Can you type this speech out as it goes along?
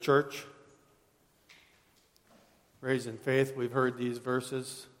Church, Raised in Faith, we've heard these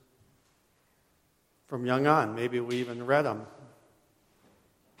verses from young on. Maybe we even read them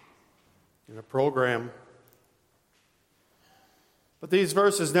in a program. But these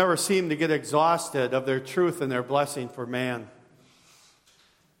verses never seem to get exhausted of their truth and their blessing for man.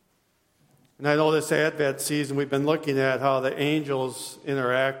 And I know this Advent season we've been looking at how the angels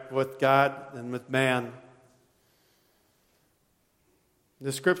interact with God and with man.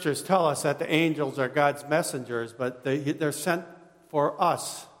 The scriptures tell us that the angels are God's messengers, but they're sent for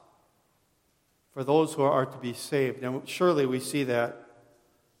us, for those who are to be saved. And surely we see that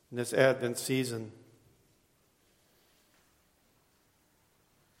in this Advent season.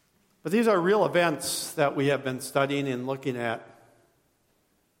 But these are real events that we have been studying and looking at.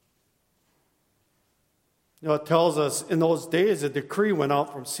 You know, it tells us in those days a decree went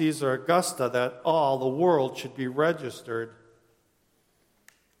out from Caesar Augusta that all the world should be registered.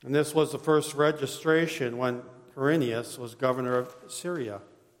 And this was the first registration when Quirinius was governor of Syria.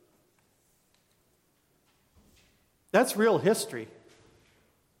 That's real history.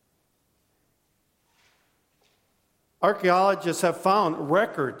 Archaeologists have found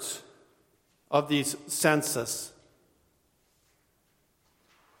records of these census.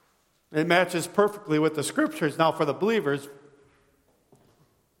 It matches perfectly with the scriptures. Now, for the believers,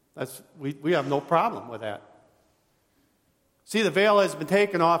 we have no problem with that. See, the veil has been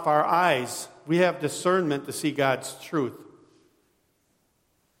taken off our eyes. We have discernment to see God's truth.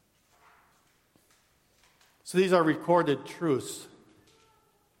 So these are recorded truths.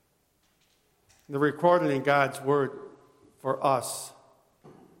 They're recorded in God's Word for us.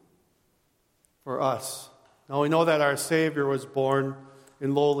 For us. Now we know that our Savior was born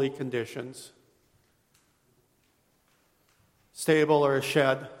in lowly conditions. Stable or a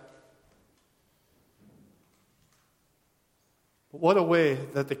shed. But what a way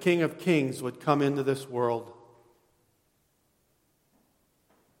that the King of Kings would come into this world.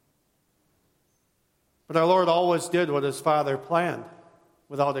 But our Lord always did what His Father planned,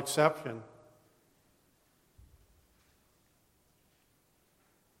 without exception.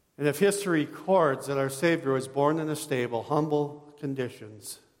 And if history records that our Savior was born in a stable, humble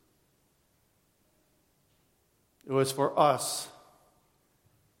conditions, it was for us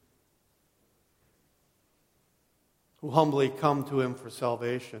who humbly come to Him for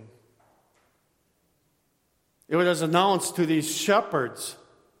salvation. It was announced to these shepherds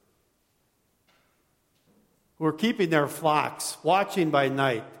who were keeping their flocks, watching by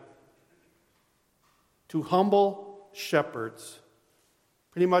night, to humble shepherds,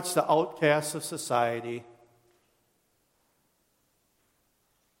 pretty much the outcasts of society,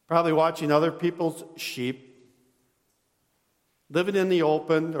 probably watching other people's sheep, living in the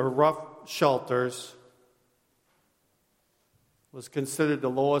open or rough shelters, was considered the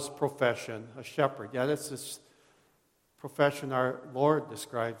lowest profession, a shepherd. Yeah, that's this profession our Lord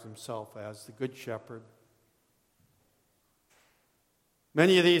describes Himself as, the Good Shepherd.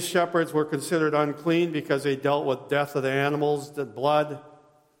 Many of these shepherds were considered unclean because they dealt with death of the animals, the blood,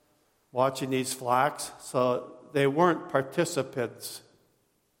 watching these flocks. So they weren't participants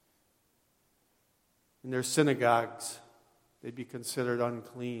in their synagogues. They'd be considered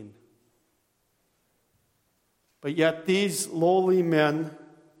unclean. But yet these lowly men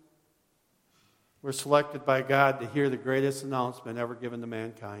were selected by God to hear the greatest announcement ever given to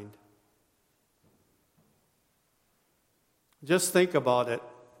mankind. Just think about it.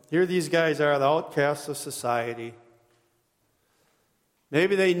 Here these guys are, the outcasts of society.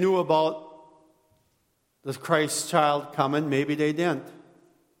 Maybe they knew about the Christ child coming. Maybe they didn't.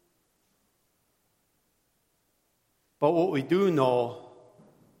 But what we do know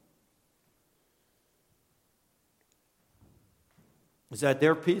is that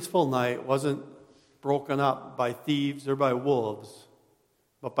their peaceful night wasn't broken up by thieves or by wolves,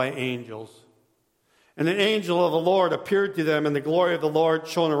 but by angels. And an angel of the Lord appeared to them, and the glory of the Lord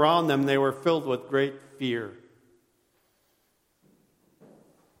shone around them. They were filled with great fear.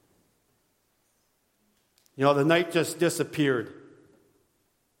 You know, the night just disappeared.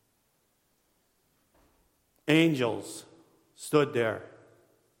 Angels stood there.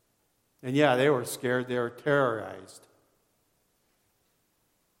 And yeah, they were scared. They were terrorized.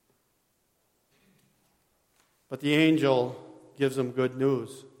 But the angel gives them good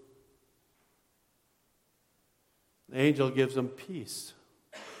news. The angel gives them peace.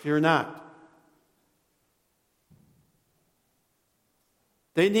 Fear not.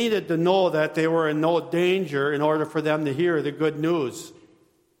 They needed to know that they were in no danger in order for them to hear the good news.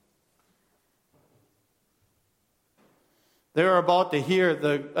 They were about to hear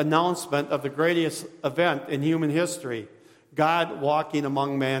the announcement of the greatest event in human history. God walking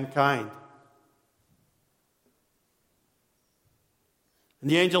among mankind. And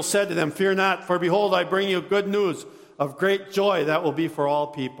the angel said to them, "Fear not, for behold, I bring you good news of great joy that will be for all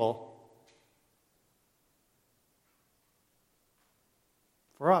people."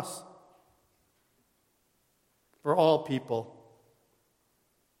 For us. For all people.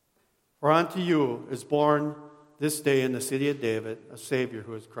 For unto you is born this day in the city of David a Savior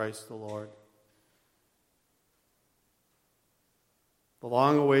who is Christ the Lord. The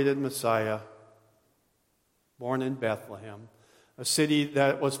long-awaited Messiah, born in Bethlehem, a city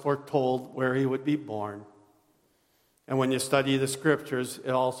that was foretold where he would be born. And when you study the scriptures,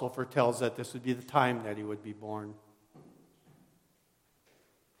 it also foretells that this would be the time that he would be born.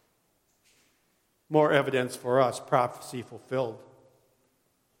 More evidence for us, prophecy fulfilled.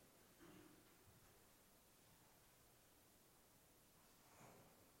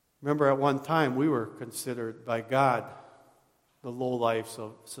 Remember, at one time, we were considered by God the lowlifes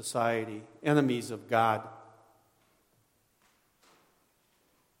of society, enemies of God.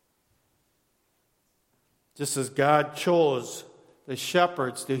 Just as God chose the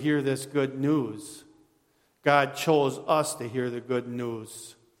shepherds to hear this good news, God chose us to hear the good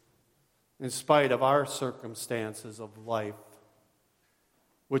news in spite of our circumstances of life,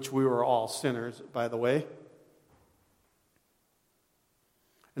 which we were all sinners, by the way.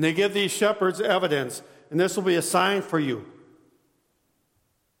 And they give these shepherds evidence, and this will be a sign for you.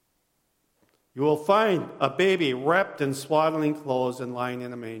 You will find a baby wrapped in swaddling clothes and lying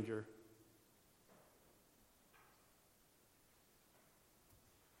in a manger.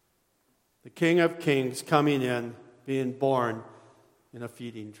 The King of Kings coming in, being born in a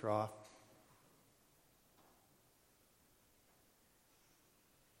feeding trough.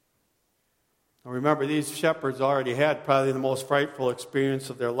 Now remember, these shepherds already had probably the most frightful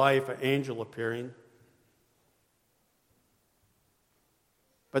experience of their life, an angel appearing.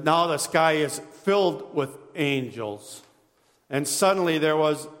 But now the sky is filled with angels. And suddenly there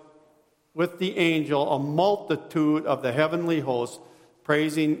was with the angel a multitude of the heavenly hosts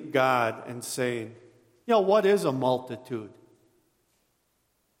praising God and saying, what is a multitude?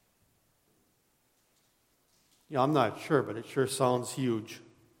 I'm not sure, but it sure sounds huge.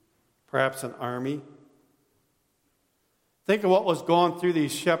 Perhaps an army. Think of what was going through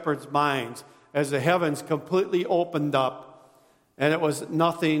these shepherds' minds as the heavens completely opened up, and it was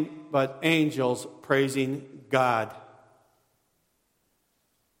nothing but angels praising God.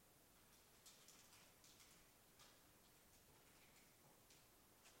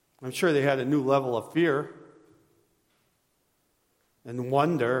 I'm sure they had a new level of fear and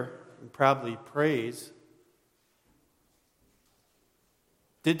wonder and probably praise.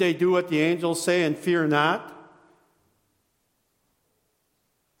 Did they do what the angels say and fear not?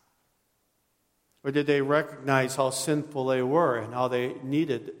 Or did they recognize how sinful they were and how they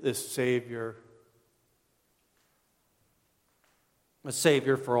needed this Savior? A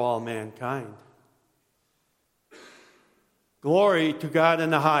Savior for all mankind. Glory to God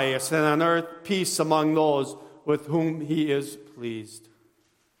in the highest, and on earth peace among those with whom he is pleased.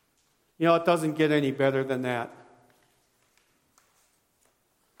 It doesn't get any better than that.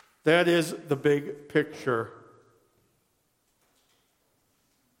 That is the big picture.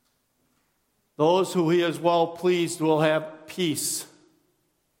 Those who he is well pleased will have peace.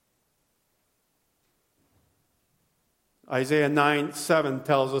 Isaiah 9:7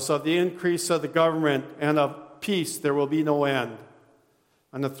 tells us, of the increase of the government and of peace there will be no end,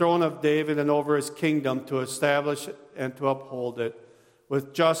 on the throne of David and over his kingdom, to establish it and to uphold it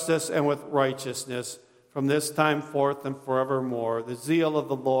with justice and with righteousness from this time forth and forevermore. The zeal of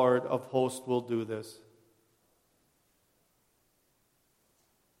the Lord of hosts will do this.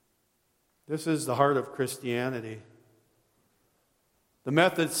 This is the heart of Christianity. The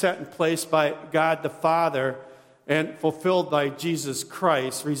method set in place by God the Father and fulfilled by Jesus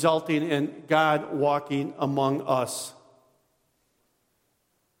Christ, resulting in God walking among us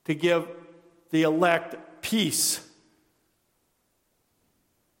to give the elect peace.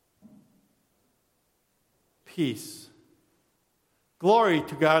 Peace. Glory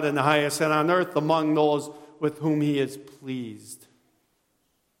to God in the highest, and on earth among those with whom he is pleased.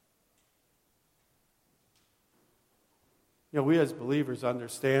 We as believers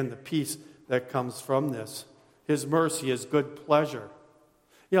understand the peace that comes from this. His mercy, his good pleasure.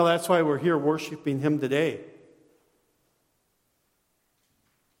 That's why we're here worshiping him today.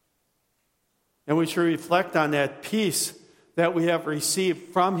 And we should reflect on that peace that we have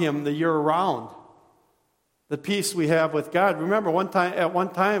received from him the year round. The peace we have with God. Remember, at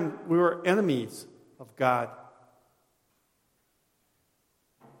one time we were enemies of God.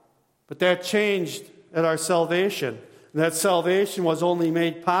 But that changed at our salvation. And that salvation was only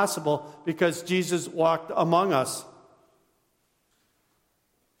made possible because Jesus walked among us.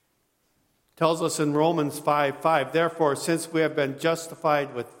 It tells us in Romans 5:5, therefore, since we have been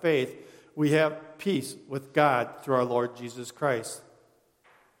justified with faith, we have peace with God through our Lord Jesus Christ.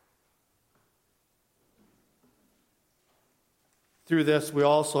 Through this, we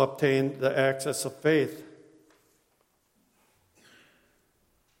also obtain the access of faith.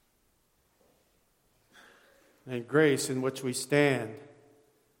 And grace in which we stand,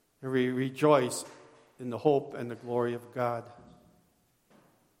 and we rejoice in the hope and the glory of God.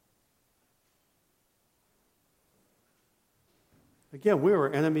 Again, we were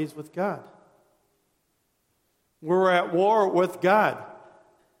enemies with God. We were at war with God.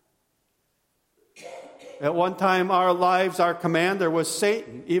 At one time, our lives, our commander was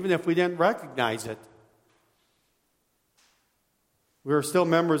Satan, even if we didn't recognize it. We were still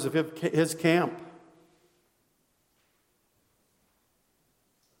members of his camp.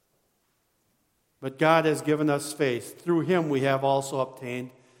 But God has given us faith. Through him we have also obtained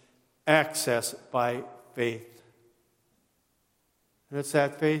access by faith. And it's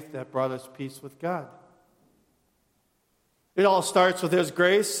that faith that brought us peace with God. It all starts with his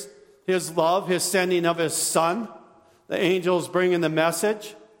grace, his love, his sending of his Son. The angels bringing the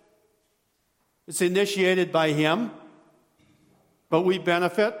message. It's initiated by him, but we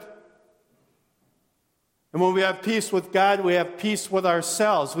benefit. And when we have peace with God, we have peace with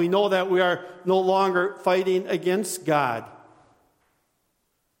ourselves. We know that we are no longer fighting against God.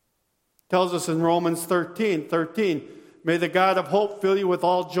 It tells us in Romans 13, may the God of hope fill you with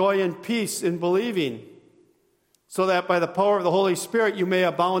all joy and peace in believing, so that by the power of the Holy Spirit you may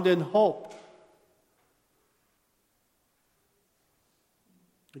abound in hope.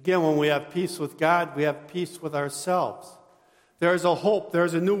 Again, when we have peace with God, we have peace with ourselves. There's a hope.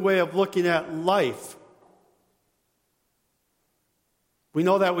 There's a new way of looking at life. We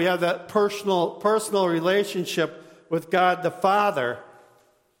know that we have that personal relationship with God the Father,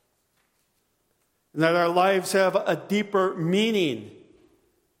 and that our lives have a deeper meaning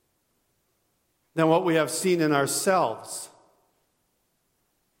than what we have seen in ourselves.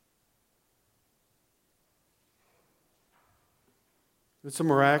 It's a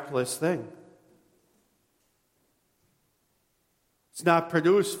miraculous thing. It's not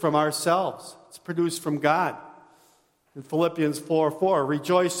produced from ourselves. It's produced from God. In Philippians 4:4,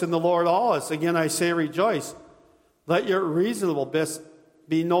 rejoice in the Lord always. Again, I say rejoice. Let your reasonableness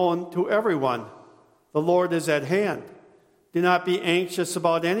be known to everyone. The Lord is at hand. Do not be anxious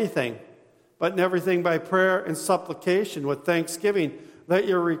about anything, but in everything by prayer and supplication with thanksgiving, let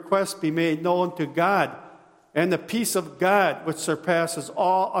your requests be made known to God. And the peace of God, which surpasses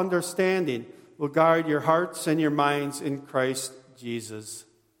all understanding, will guard your hearts and your minds in Christ Jesus.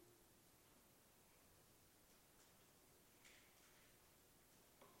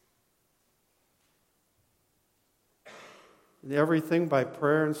 And everything by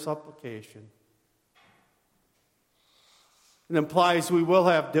prayer and supplication. It implies we will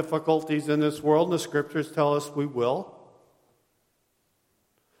have difficulties in this world, and the Scriptures tell us we will.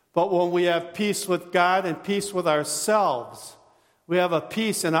 But when we have peace with God and peace with ourselves, we have a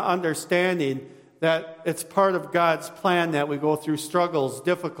peace and an understanding that it's part of God's plan that we go through struggles,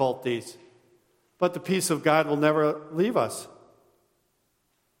 difficulties. But the peace of God will never leave us.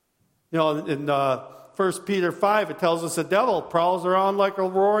 You know, in 1 Peter 5, it tells us the devil prowls around like a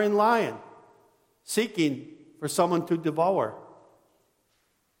roaring lion, seeking for someone to devour.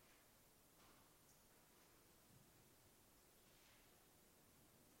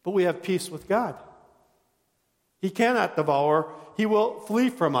 But we have peace with God. He cannot devour. He will flee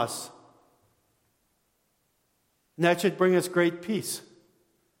from us. And that should bring us great peace.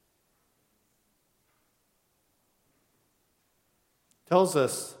 It tells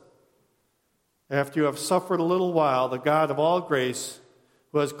us, after you have suffered a little while, the God of all grace,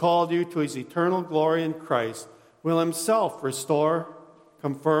 who has called you to his eternal glory in Christ, will himself restore,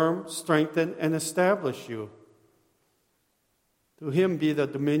 confirm, strengthen, and establish you. To him be the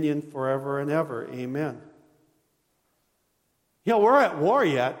dominion forever and ever. Amen. You know, we're at war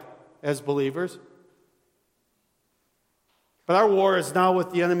yet as believers. But our war is now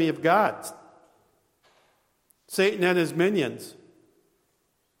with the enemy of God, Satan and his minions.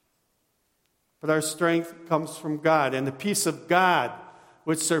 But our strength comes from God, and the peace of God,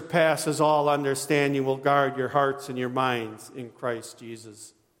 which surpasses all understanding, will guard your hearts and your minds in Christ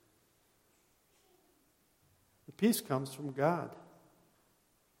Jesus. The peace comes from God.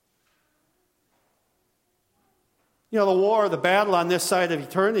 You know, the war, the battle on this side of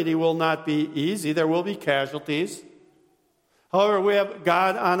eternity will not be easy. There will be casualties. However, we have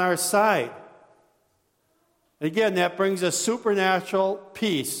God on our side. Again, that brings us supernatural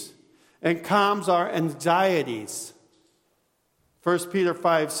peace and calms our anxieties. 1 Peter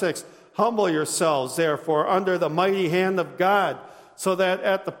 5:6. Humble yourselves, therefore, under the mighty hand of God, so that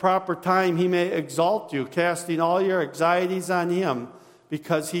at the proper time he may exalt you, casting all your anxieties on him,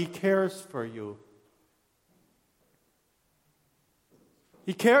 because he cares for you.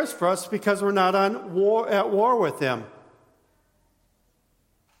 He cares for us because we're not at war with him.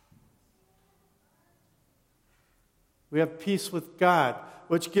 We have peace with God,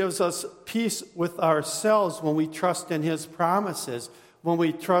 which gives us peace with ourselves when we trust in his promises, when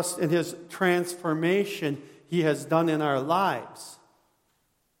we trust in his transformation he has done in our lives.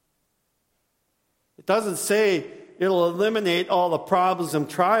 It doesn't say it'll eliminate all the problems and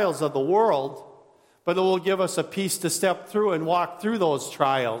trials of the world, but it will give us a peace to step through and walk through those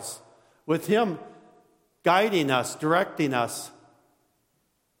trials with him guiding us, directing us.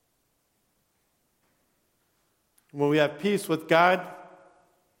 When we have peace with God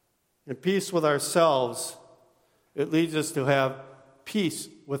and peace with ourselves, it leads us to have peace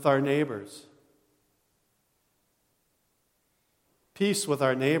with our neighbors. Peace with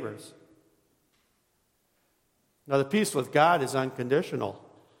our neighbors. Now, the peace with God is unconditional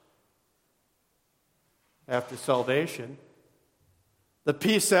after salvation. The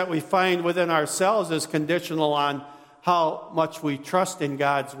peace that we find within ourselves is conditional on how much we trust in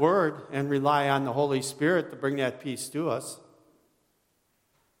God's word and rely on the Holy Spirit to bring that peace to us.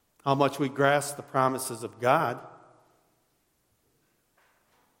 How much we grasp the promises of God.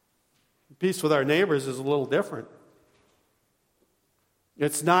 Peace with our neighbors is a little different.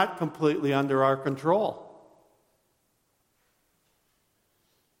 It's not completely under our control.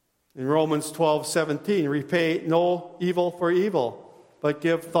 In Romans 12:17, repay no evil for evil, but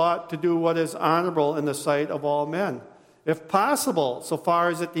give thought to do what is honorable in the sight of all men. If possible, so far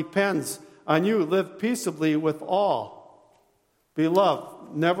as it depends on you, live peaceably with all.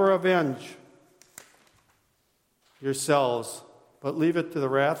 Beloved, never avenge yourselves, but leave it to the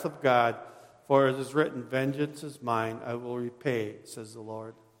wrath of God, for it is written, vengeance is mine, I will repay, says the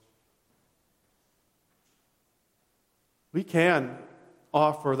Lord. We can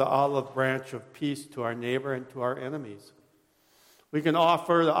offer the olive branch of peace to our neighbor and to our enemies. We can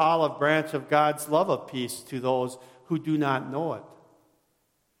offer the olive branch of God's love of peace to those who do not know it.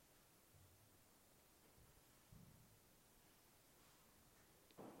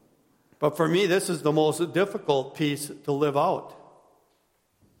 But for me, this is the most difficult piece to live out.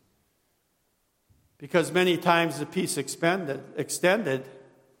 Because many times the peace extended,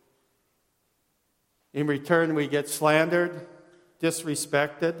 in return we get slandered,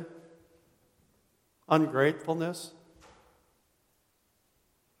 disrespected, ungratefulness.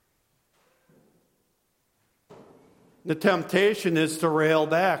 The temptation is to rail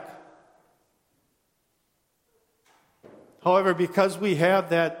back. However, because we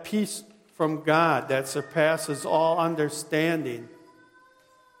have that peace from God that surpasses all understanding,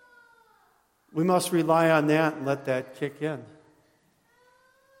 we must rely on that and let that kick in.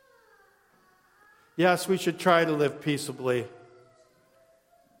 Yes, we should try to live peaceably.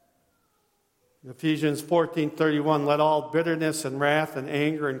 In Ephesians 14:31, let all bitterness and wrath and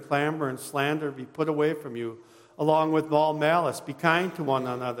anger and clamor and slander be put away from you, along with all malice. Be kind to one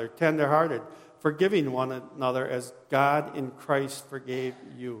another, tender-hearted, forgiving one another as God in Christ forgave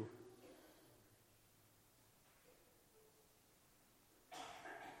you.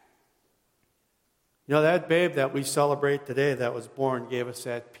 You know, that babe that we celebrate today that was born gave us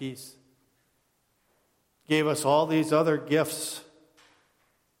that peace. Gave us all these other gifts.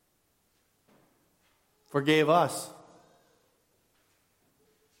 Forgave us.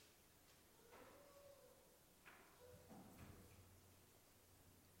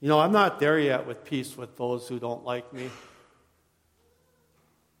 You know, I'm not there yet with peace with those who don't like me.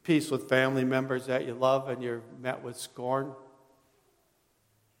 Peace with family members that you love and you're met with scorn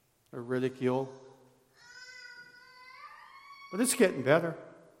or ridicule. But it's getting better.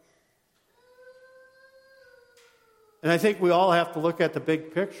 And I think we all have to look at the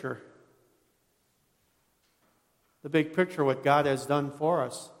big picture. The big picture, what God has done for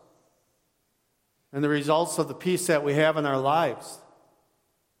us. And the results of the peace that we have in our lives.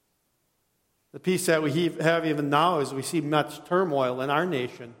 The peace that we have even now as we see much turmoil in our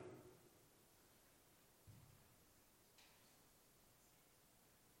nation.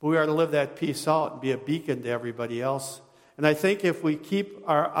 But we are to live that peace out and be a beacon to everybody else. And I think if we keep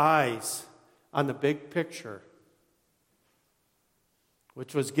our eyes on the big picture,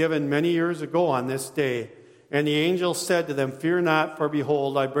 which was given many years ago on this day, and the angel said to them, fear not, for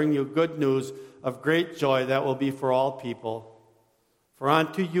behold, I bring you good news of great joy that will be for all people. For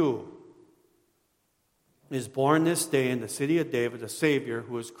unto you is born this day in the city of David a Savior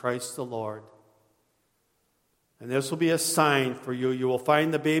who is Christ the Lord. And this will be a sign for you. You will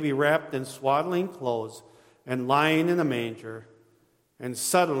find the baby wrapped in swaddling clothes and lying in a manger. And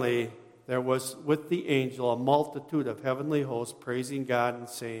suddenly there was with the angel a multitude of heavenly hosts praising God and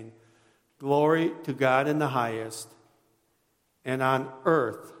saying, Glory to God in the highest, and on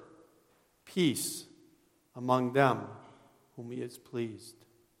earth peace among them whom he is pleased.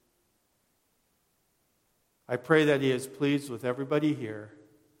 I pray that he is pleased with everybody here.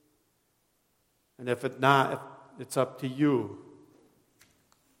 And if it's up to you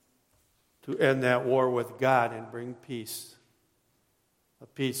to end that war with God and bring peace. A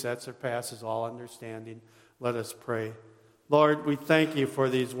peace that surpasses all understanding. Let us pray. Lord, we thank you for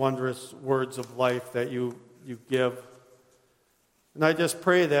these wondrous words of life that you give. And I just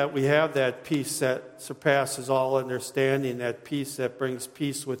pray that we have that peace that surpasses all understanding, that peace that brings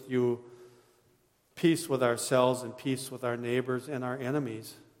peace with you, peace with ourselves, and peace with our neighbors and our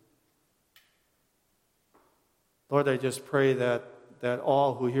enemies. Lord, I just pray that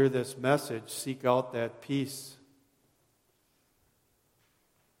all who hear this message seek out that peace,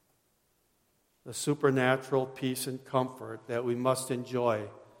 the supernatural peace and comfort that we must enjoy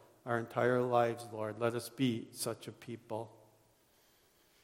our entire lives, Lord. Let us be such a people.